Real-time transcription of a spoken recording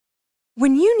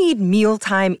When you need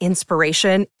mealtime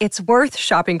inspiration, it's worth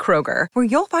shopping Kroger, where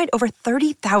you'll find over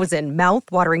 30,000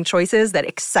 mouth-watering choices that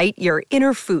excite your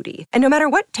inner foodie. And no matter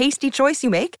what tasty choice you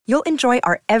make, you'll enjoy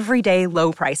our everyday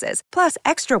low prices, plus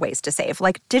extra ways to save,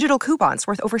 like digital coupons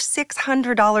worth over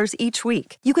 $600 each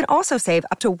week. You can also save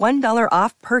up to $1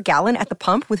 off per gallon at the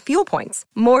pump with fuel points.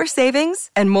 More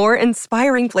savings and more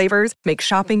inspiring flavors make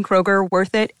shopping Kroger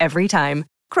worth it every time.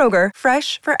 Kroger,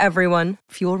 fresh for everyone.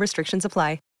 Fuel restrictions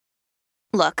apply.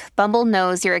 Look, Bumble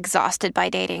knows you're exhausted by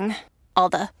dating. All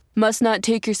the, must not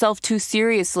take yourself too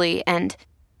seriously, and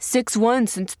 6'1"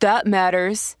 since that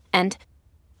matters, and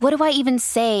what do I even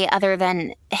say other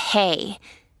than, hey?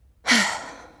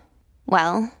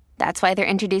 Well, that's why they're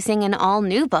introducing an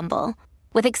all-new Bumble,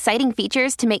 with exciting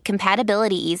features to make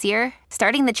compatibility easier,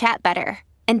 starting the chat better,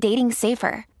 and dating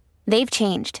safer. They've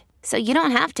changed, so you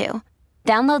don't have to.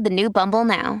 Download the new Bumble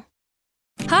now.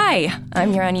 Hi,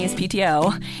 I'm your unused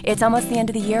PTO. It's almost the end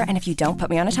of the year, and if you don't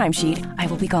put me on a timesheet, I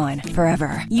will be gone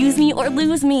forever. Use me or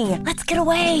lose me. Let's get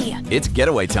away. It's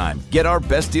getaway time. Get our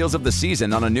best deals of the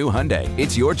season on a new Hyundai.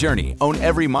 It's your journey. Own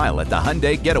every mile at the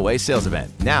Hyundai Getaway Sales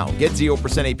Event. Now, get 0%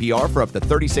 APR for up to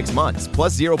 36 months,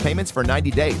 plus 0 payments for 90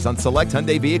 days on select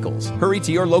Hyundai vehicles. Hurry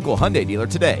to your local Hyundai dealer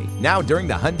today. Now during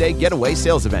the Hyundai Getaway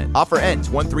Sales Event. Offer ends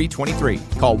 1/3/23.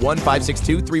 Call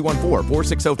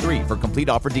 1-562-314-4603 for complete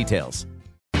offer details.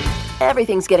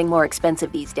 Everything's getting more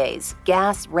expensive these days.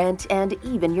 Gas, rent, and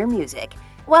even your music.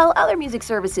 While other music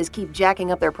services keep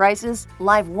jacking up their prices,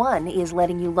 Live One is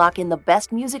letting you lock in the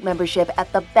best music membership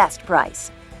at the best price.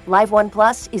 Live One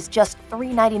Plus is just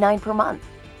 $3.99 per month.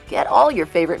 Get all your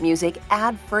favorite music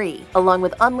ad-free, along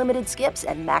with unlimited skips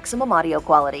and maximum audio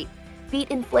quality.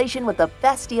 Beat inflation with the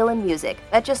best deal in music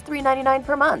at just $3.99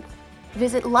 per month.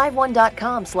 Visit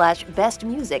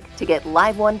liveone.com/bestmusic to get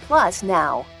Live One Plus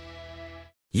now.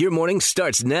 Your morning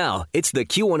starts now. It's the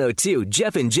Q102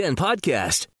 Jeff and Jen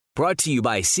podcast, brought to you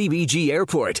by CBG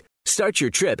Airport. Start your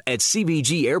trip at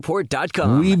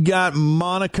CBGAirport.com. We've got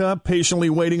Monica patiently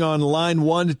waiting on line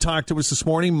one to talk to us this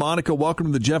morning. Monica, welcome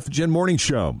to the Jeff and Jen Morning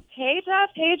Show. Hey,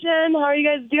 Jeff. Hey, Jen. How are you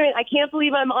guys doing? I can't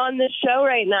believe I'm on this show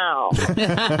right now.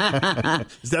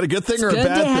 Is that a good thing it's or a good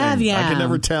bad to thing? have you. I can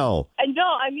never tell.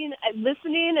 No, I mean,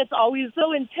 listening, it's always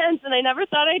so intense, and I never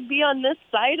thought I'd be on this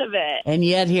side of it. And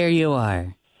yet here you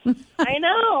are. I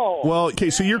know. Well, okay,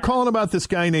 so you're calling about this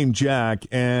guy named Jack,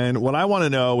 and what I want to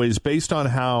know is, based on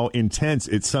how intense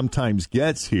it sometimes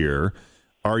gets here,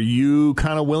 are you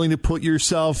kind of willing to put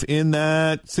yourself in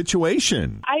that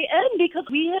situation? I am, because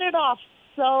we hit it off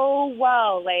so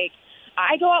well. Like,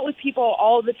 I go out with people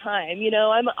all the time. You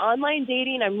know, I'm online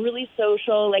dating. I'm really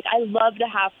social. Like, I love to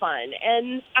have fun.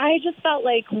 And I just felt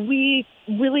like we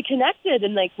really connected,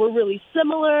 and like we're really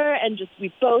similar, and just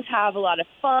we both have a lot of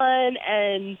fun,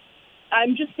 and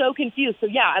I'm just so confused. So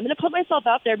yeah, I'm going to put myself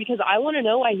out there because I want to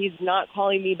know why he's not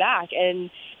calling me back, and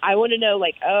I want to know,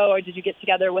 like, oh, or did you get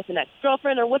together with an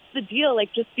ex-girlfriend, or what's the deal?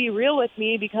 Like, just be real with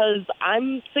me, because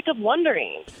I'm sick of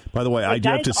wondering. By the way, I do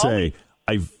have to say,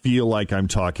 I feel like I'm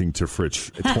talking to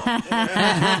Fritz,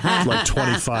 like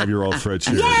 25-year-old Fritz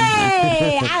here.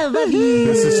 Yay! I love you.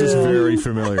 This is just very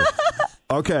familiar.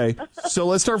 Okay, so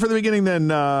let's start from the beginning then.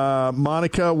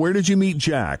 Monica, where did you meet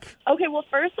Jack? Okay, well,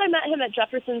 first I met him at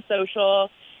Jefferson Social.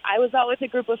 I was out with a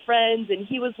group of friends, and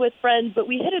he was with friends, but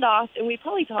we hit it off, and we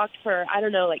probably talked for, I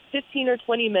don't know, like 15 or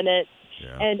 20 minutes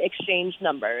and exchanged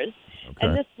numbers. Okay.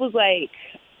 And this was like,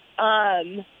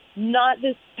 not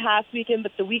this past weekend,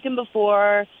 but the weekend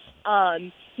before.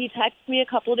 He texted me a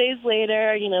couple days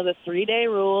later, you know, the 3-day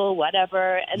rule,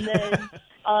 whatever, and then...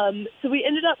 So we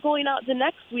ended up going out the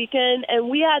next weekend, and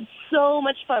we had so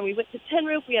much fun. We went to Tin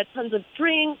Roof. We had tons of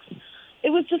drinks. It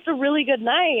was just a really good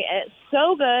night. It's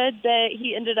so good that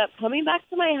he ended up coming back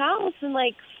to my house and,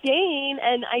 like, staying.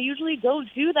 And I usually don't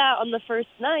do that on the first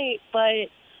night. But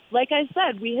like I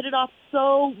said, we hit it off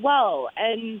so well.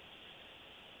 And,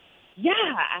 yeah,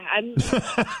 I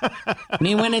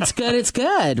mean, when it's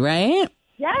good, right?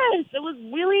 Yes, it was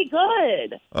really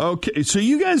good. Okay, so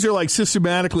you guys are like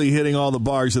systematically hitting all the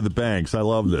bars of the banks. I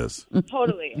love this.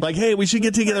 Totally. Like, hey, we should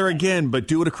get together again, but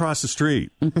do it across the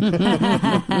street. Well,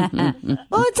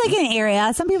 it's like an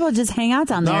area. Some people just hang out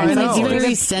down there. No, it's I know. like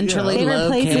Very centrally favorite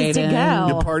located. places to go.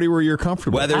 You party where you're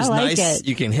comfortable. Weather's like nice. it.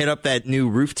 You can hit up that new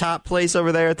rooftop place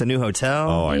over there at the new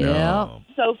hotel. Oh, I know.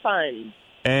 So fun.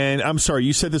 And I'm sorry,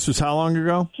 you said this was how long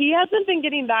ago? He hasn't been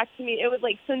getting back to me. It was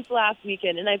like since last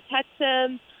weekend, and I've texted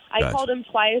him. I called him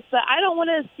twice, but I don't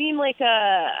want to seem like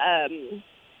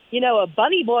a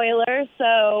bunny boiler,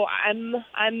 so I'm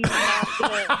not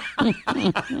gonna.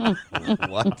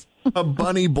 What? A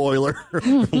bunny boiler.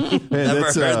 Never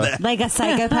heard that. Like a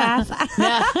psychopath.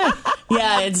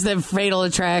 Yeah, it's the Fatal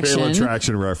Attraction. Fatal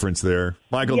Attraction reference there.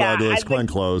 Michael Douglas, Glenn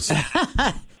Close.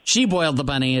 She boiled the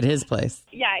bunny at his place.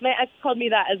 Yeah, my ex called me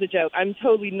that as a joke. I'm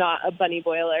totally not a bunny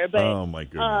boiler, but Oh, my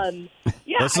goodness.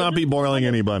 Yeah, Let's not be boiling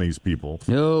any bunnies, people.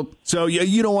 Nope. So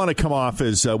you don't want to come off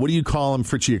as, what do you call him,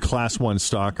 Fritchie, a class 1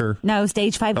 stalker? No,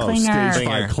 stage 5 Oh, clinger. stage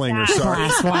 5 clinger, sorry.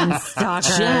 Class 1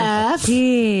 stalker. Jeff.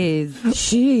 Jeez.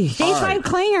 Sheesh. Stage 5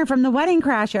 clinger from the Wedding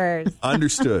Crashers.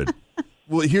 Understood.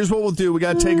 Well, here's what we'll do. We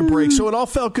got to take a break. So it all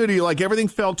felt good to you. Like everything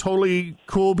felt totally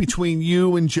cool between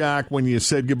you and Jack when you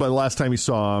said goodbye the last time you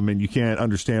saw him, and you can't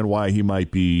understand why he might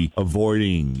be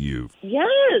avoiding you.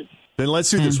 Yes. Then let's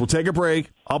do this. We'll take a break.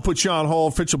 I'll put you on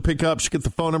hold. Fitch will pick up. She'll get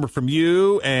the phone number from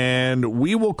you, and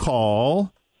we will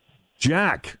call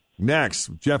Jack next.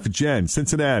 Jeff and Jen,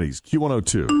 Cincinnati's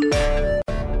Q102.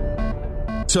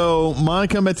 So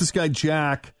Monica met this guy,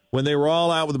 Jack, when they were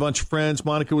all out with a bunch of friends.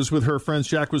 Monica was with her friends.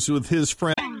 Jack was with his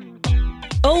friends.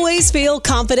 Always feel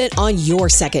confident on your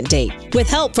second date. With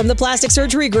help from the Plastic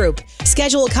Surgery Group.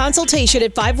 Schedule a consultation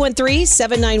at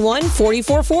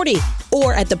 513-791-4440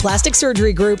 or at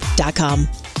theplasticsurgerygroup.com.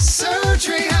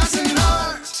 Surgery has an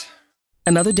art.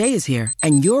 Another day is here,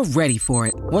 and you're ready for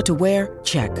it. What to wear?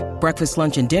 Check. Breakfast,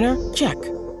 lunch, and dinner? Check.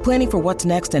 Planning for what's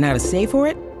next and how to save for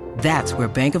it? That's where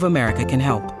Bank of America can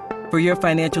help. For your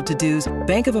financial to-dos,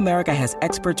 Bank of America has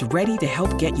experts ready to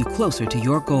help get you closer to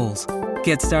your goals.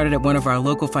 Get started at one of our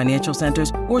local financial centers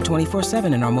or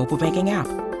 24/7 in our mobile banking app.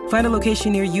 Find a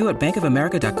location near you at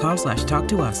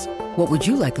bankofamerica.com/talktous. What would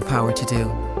you like the power to do?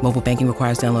 Mobile banking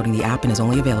requires downloading the app and is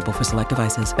only available for select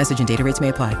devices. Message and data rates may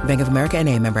apply. Bank of America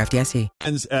N.A., member FDIC.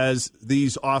 As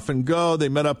these often go, they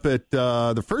met up at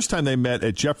the first time they met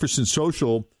at Jefferson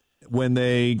Social. When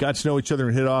they got to know each other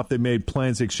and hit off, they made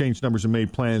plans, they exchanged numbers and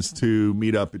made plans to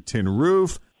meet up at Tin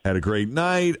Roof. Had a great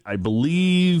night. I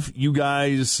believe you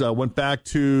guys he went back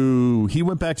to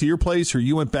your place or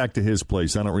you went back to his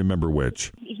place. I don't remember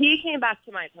which. He came back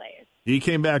to my place. He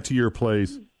came back to your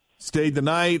place, stayed the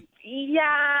night.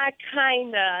 Yeah,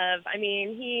 kind of. I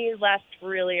mean, he left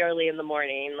really early in the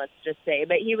morning, let's just say,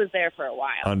 but he was there for a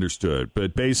while. Understood.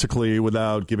 But basically,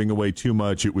 without giving away too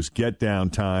much, it was get down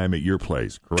time at your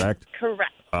place, correct?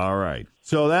 Correct. All right.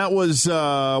 So that was,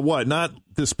 not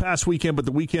this past weekend, but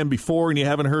the weekend before, and you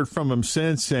haven't heard from him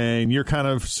since, and you're kind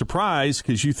of surprised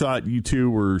because you thought you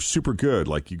two were super good.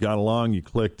 Like, you got along, you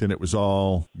clicked, and it was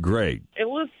all great. It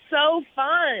was so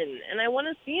fun, and I want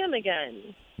to see him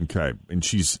again. Okay. And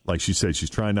she's, like she said, she's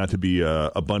trying not to be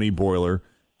a bunny boiler,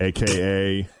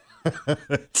 a.k.a.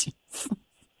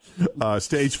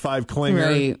 Stage 5 clinger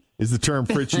Right. is the term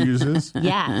Fritz uses.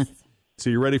 Yes. So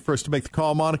you ready for us to make the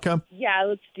call, Monica? Yeah,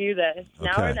 let's do this.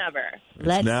 Now Okay. or never.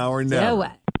 Let's now or do never.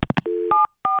 it.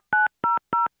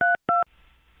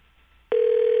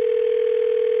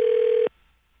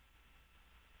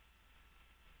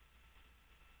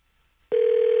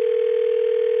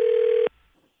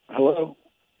 Hello.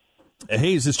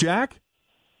 Hey, is this Jack?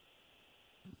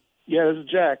 Yeah, this is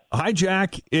Jack. Hi,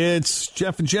 Jack. It's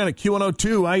Jeff and Jen at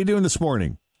Q102. How you doing this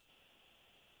morning?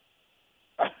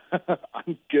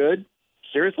 I'm good.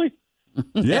 Seriously?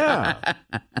 Yeah.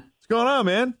 What's going on,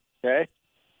 man? Okay.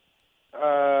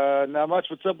 Not much.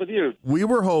 What's up with you? We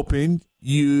were hoping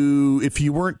if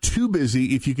you weren't too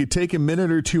busy, if you could take a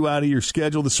minute or two out of your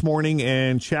schedule this morning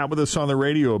and chat with us on the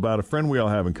radio about a friend we all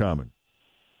have in common.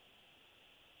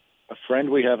 A friend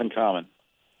we have in common.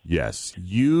 Yes.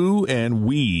 You and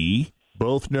we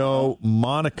both know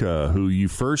Monica, who you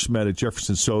first met at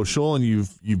Jefferson Social, and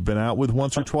you've been out with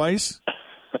once or twice?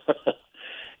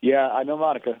 Yeah, I know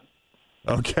Monica.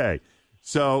 Okay.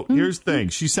 So here's the thing.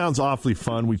 She sounds awfully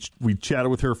fun. We chatted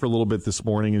with her for a little bit this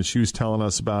morning, and she was telling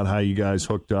us about how you guys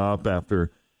hooked up after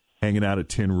hanging out at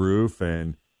Tin Roof.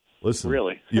 And listen.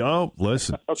 Really?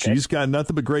 Listen. Okay. She's got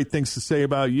nothing but great things to say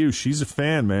about you. She's a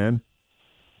fan, man.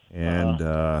 And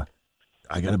I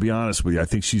got to be honest with you. I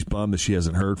think she's bummed that she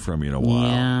hasn't heard from you in a while.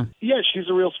 Yeah. Yeah, she's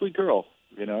a real sweet girl.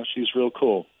 You know, she's real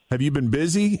cool. Have you been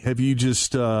busy? Have you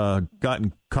just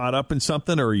gotten caught up in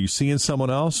something, or are you seeing someone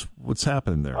else? What's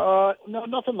happening there? No,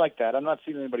 nothing like that. I'm not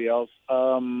seeing anybody else.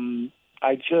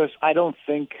 I don't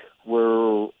think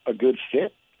we're a good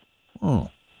fit. Oh.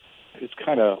 It's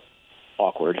kind of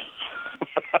awkward.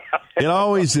 It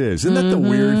always is. Isn't that the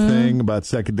weird thing about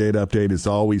Second Date Update? It's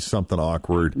always something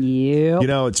awkward. Yep. You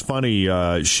know, it's funny.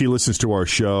 She listens to our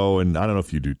show, and I don't know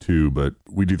if you do too, but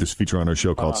we do this feature on our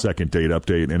show called Second Date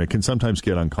Update, and it can sometimes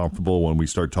get uncomfortable when we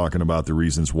start talking about the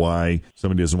reasons why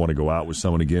somebody doesn't want to go out with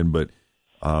someone again. But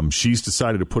She's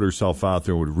decided to put herself out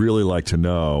there and would really like to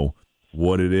know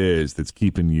what it is that's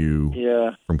keeping you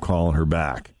from calling her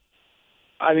back.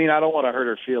 I mean, I don't want to hurt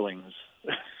her feelings.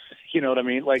 You know what I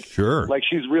mean? Like, sure. Like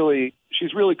she's really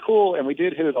cool, and we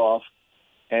did hit it off.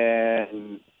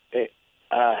 And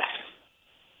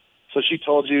so she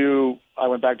told you I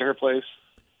went back to her place?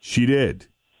 She did.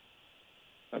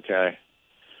 Okay.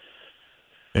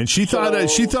 And she thought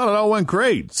it all went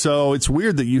great. So it's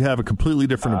weird that you have a completely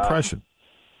different impression.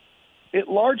 It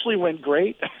largely went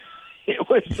great. It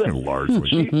was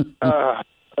largely.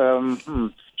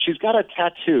 She's got a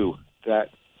tattoo that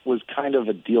was kind of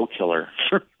a deal killer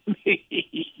for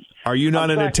me. Are you not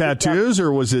into tattoos,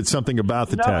 or was it something about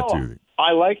the tattoo?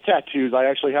 I like tattoos. I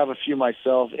actually have a few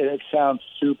myself, and it sounds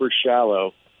super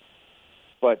shallow.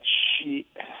 But she...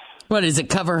 What, does it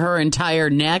cover her entire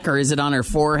neck, or is it on her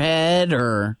forehead,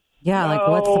 or... Yeah, like,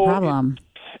 what's the problem?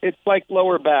 It's like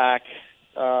lower back.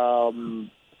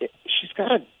 She's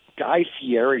got a Guy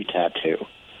Fieri tattoo.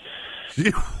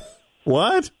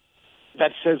 What?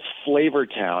 That says Flavor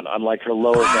Town on, like, her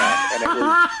lower back. And it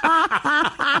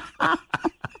was...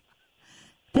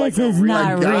 This is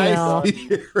not real.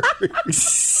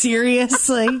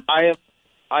 Seriously? I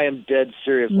am dead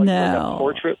serious. Like a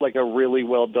portrait, like a really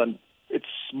well done. It's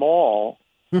small,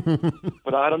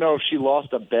 but I don't know if she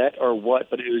lost a bet or what.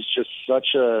 But it was just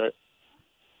such a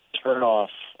turn off.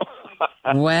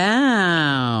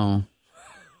 Wow.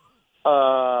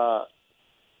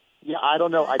 Yeah, I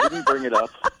don't know. I didn't bring it up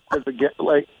because again,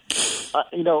 like,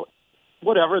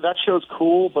 whatever. That show's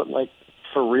cool, but like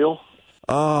for real.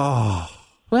 Oh.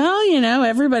 Well,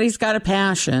 everybody's got a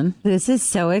passion. This is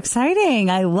so exciting.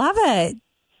 I love it.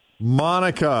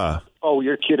 Monica. Oh,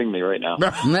 you're kidding me right now.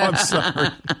 I'm sorry.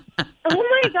 Oh,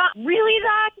 my God. Really,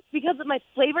 Zach? Because of my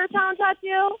Flavor Town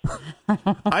tattoo?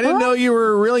 I didn't know you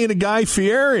were really into Guy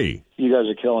Fieri. You guys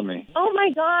are killing me. Oh, my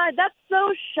God. That's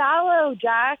so shallow,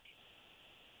 Jack.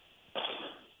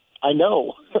 I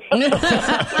know.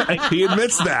 He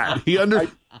admits that.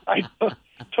 I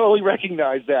totally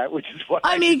recognize that, which is what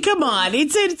I mean, come on.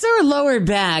 It's her lower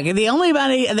back. The only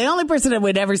person that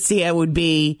would ever see it would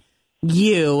be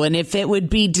you. And if it would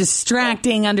be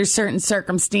distracting under certain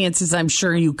circumstances, I'm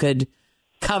sure you could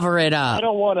cover it up. I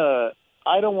don't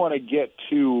want to get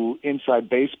too inside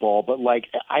baseball, but like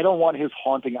I don't want his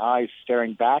haunting eyes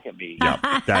staring back at me.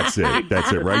 Yep, that's it.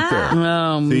 That's it right there.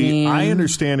 Oh, See, man. I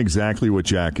understand exactly what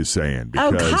Jack is saying.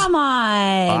 Oh, Because come on.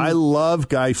 I love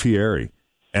Guy Fieri,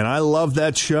 and I love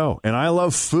that show, and I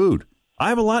love food. I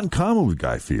have a lot in common with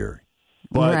Guy Fieri.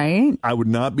 But right. I would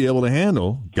not be able to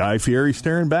handle Guy Fieri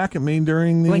staring back at me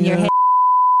during the... When you're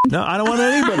No, I don't want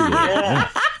anybody to. Yeah,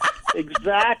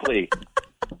 exactly.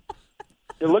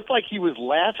 It looked like he was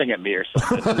laughing at me or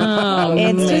something.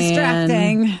 It's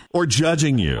distracting. Or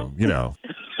judging you,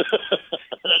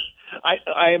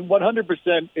 I am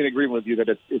 100% in agreement with you that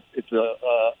it's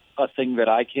a thing that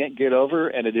I can't get over,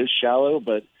 and it is shallow,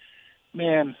 but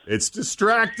man, it's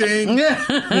distracting.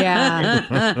 Yeah.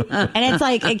 And it's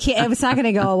like, it's not going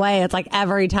to go away. It's like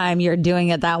every time you're doing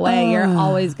it that way, you're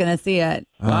always going to see it.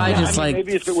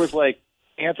 Maybe if it was like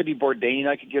Anthony Bourdain,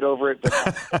 I could get over it, but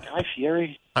Guy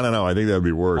Fieri? I don't know. I think that would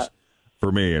be worse for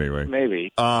me anyway.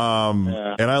 Maybe.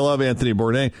 And I love Anthony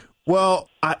Bourdain. Well,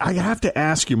 I have to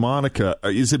ask you, Monica,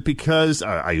 is it because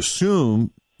I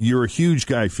assume you're a huge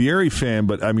Guy Fieri fan,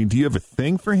 but I mean, do you have a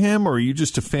thing for him, or are you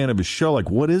just a fan of his show?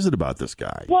 Like, what is it about this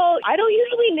guy? Well, I don't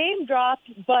usually name drop,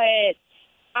 but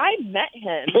I met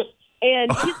him,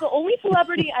 and he's the only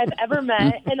celebrity I've ever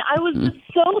met, and I was just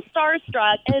so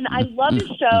starstruck, and I love his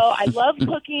show. I love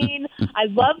cooking. I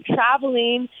love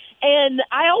traveling, and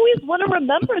I always want to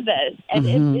remember this, and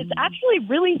it's actually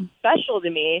really special to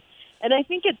me, and I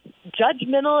think it's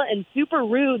judgmental and super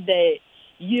rude that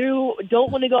you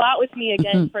don't want to go out with me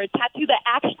again for a tattoo that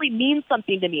actually means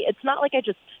something to me. It's not like I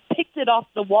just picked it off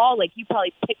the wall like you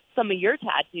probably picked some of your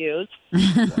tattoos.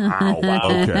 Wow.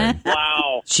 Okay.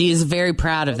 Wow. She is very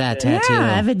proud of that tattoo.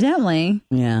 Yeah, evidently.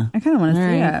 Yeah. I kind of want to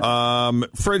see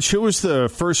it. Fridge, who was the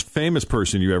first famous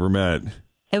person you ever met?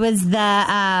 It was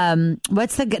the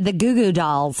Goo Goo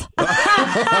Dolls.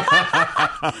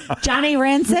 Johnny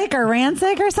Rancic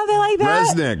or something like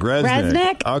that.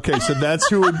 Resnick. Okay, so that's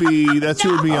who would be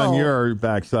on your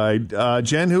backside.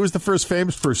 Jen, who was the first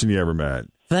famous person you ever met?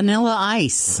 Vanilla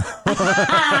Ice.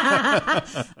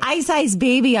 Ice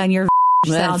Baby on your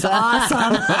sounds awesome.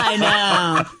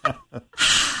 I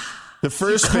know. The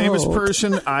first famous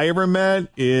person I ever met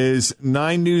is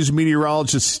 9 News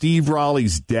meteorologist Steve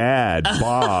Raleigh's dad,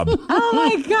 Bob. Oh,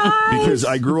 my God. Because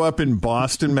I grew up in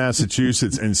Boston,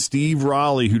 Massachusetts, and Steve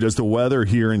Raleigh, who does the weather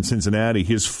here in Cincinnati,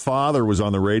 his father was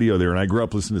on the radio there, and I grew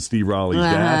up listening to Steve Raleigh's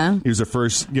dad. He was the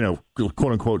first,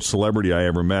 quote-unquote celebrity I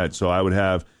ever met, so I would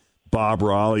have Bob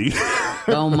Raleigh.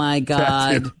 Oh, my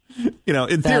God.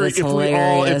 In theory,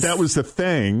 if that was the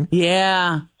thing.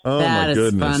 Yeah. Oh, that my is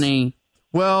goodness. funny.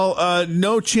 Well,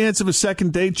 no chance of a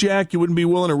second date, Jack? You wouldn't be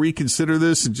willing to reconsider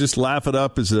this and just laugh it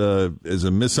up as a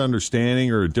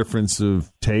misunderstanding or a difference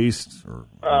of taste?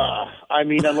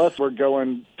 Unless we're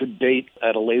going to date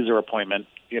at a laser appointment,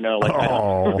 I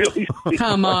don't really see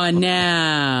Come on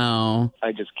now.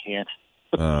 I just can't.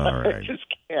 All right. I just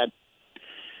can't.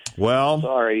 Well,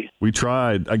 sorry. We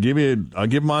tried. I'll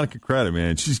give Monica credit,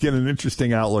 man. She's getting an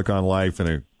interesting outlook on life and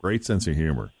a great sense of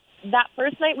humor. That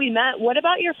first night we met, what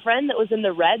about your friend that was in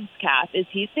the Reds cast? Is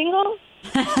he single?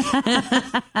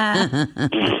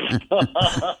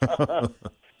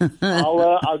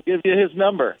 I'll give you his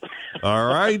number. All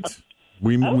right.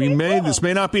 This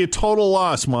may not be a total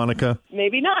loss, Monica.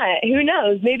 Maybe not. Who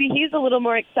knows? Maybe he's a little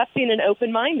more accepting and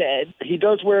open-minded. He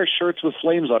does wear shirts with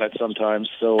flames on it sometimes,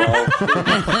 so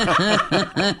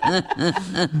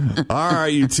All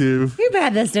right, you two. Too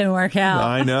bad this didn't work out.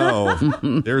 I know.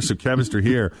 There's some chemistry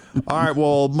here. All right,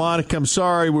 well, Monica, I'm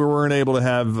sorry we weren't able to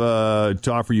have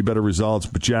to offer you better results,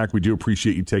 but Jack, we do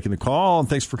appreciate you taking the call, and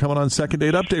thanks for coming on Second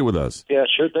Date Update with us. Yeah,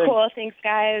 sure thing. Cool. Thanks,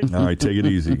 guys. All right, take it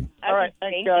easy. All right,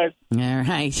 thanks, guys. All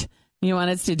right. You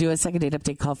want us to do a second date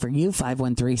update call for you,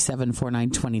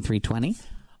 513-749-2320.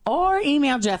 Or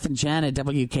email Jeff and Jen at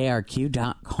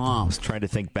WKRQ.com. I was trying to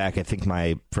think back. I think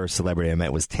my first celebrity I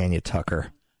met was Tanya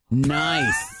Tucker.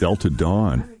 Nice. Delta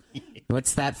Dawn.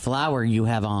 What's that flower you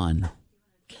have on?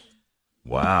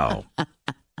 Wow.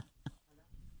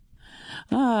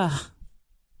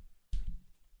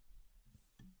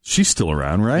 She's still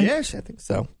around, right? Yeah, I think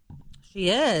so. She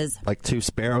is. Like 2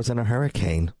 sparrows in a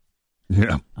hurricane.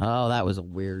 Yeah. Oh, that was a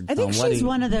weird I think she's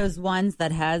one of those ones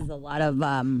that has a lot of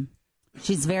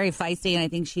she's very feisty, and I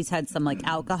think she's had some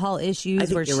alcohol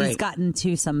issues where she's gotten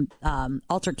to some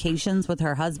altercations with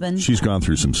her husband. She's gone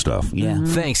through some stuff. Yeah. Mm-hmm.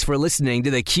 Thanks for listening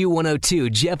to the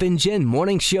Q102 Jeff and Jen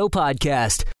Morning Show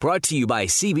podcast, brought to you by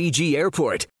CBG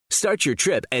Airport. Start your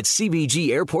trip at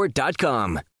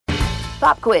CBGAirport.com.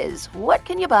 Pop quiz. What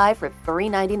can you buy for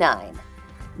 $3.99?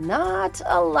 Not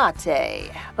a latte,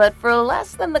 but for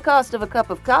less than the cost of a cup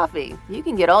of coffee, you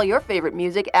can get all your favorite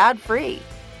music ad-free.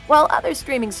 While other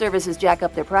streaming services jack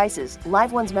up their prices,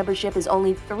 Live One's membership is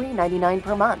only $3.99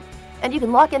 per month, and you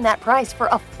can lock in that price for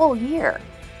a full year.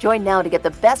 Join now to get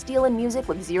the best deal in music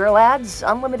with 0 ads,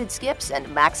 unlimited skips,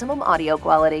 and maximum audio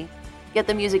quality. Get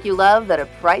the music you love at a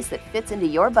price that fits into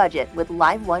your budget with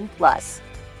Live One Plus.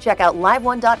 Check out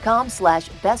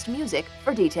liveone.com/bestmusic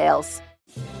for details.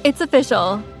 It's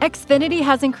official. Xfinity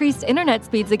has increased internet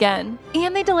speeds again,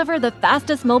 and they deliver the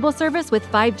fastest mobile service with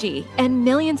 5G and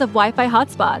millions of Wi-Fi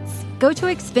hotspots. Go to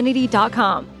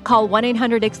Xfinity.com, call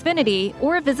 1-800-XFINITY,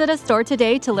 or visit a store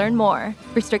today to learn more.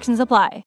 Restrictions apply.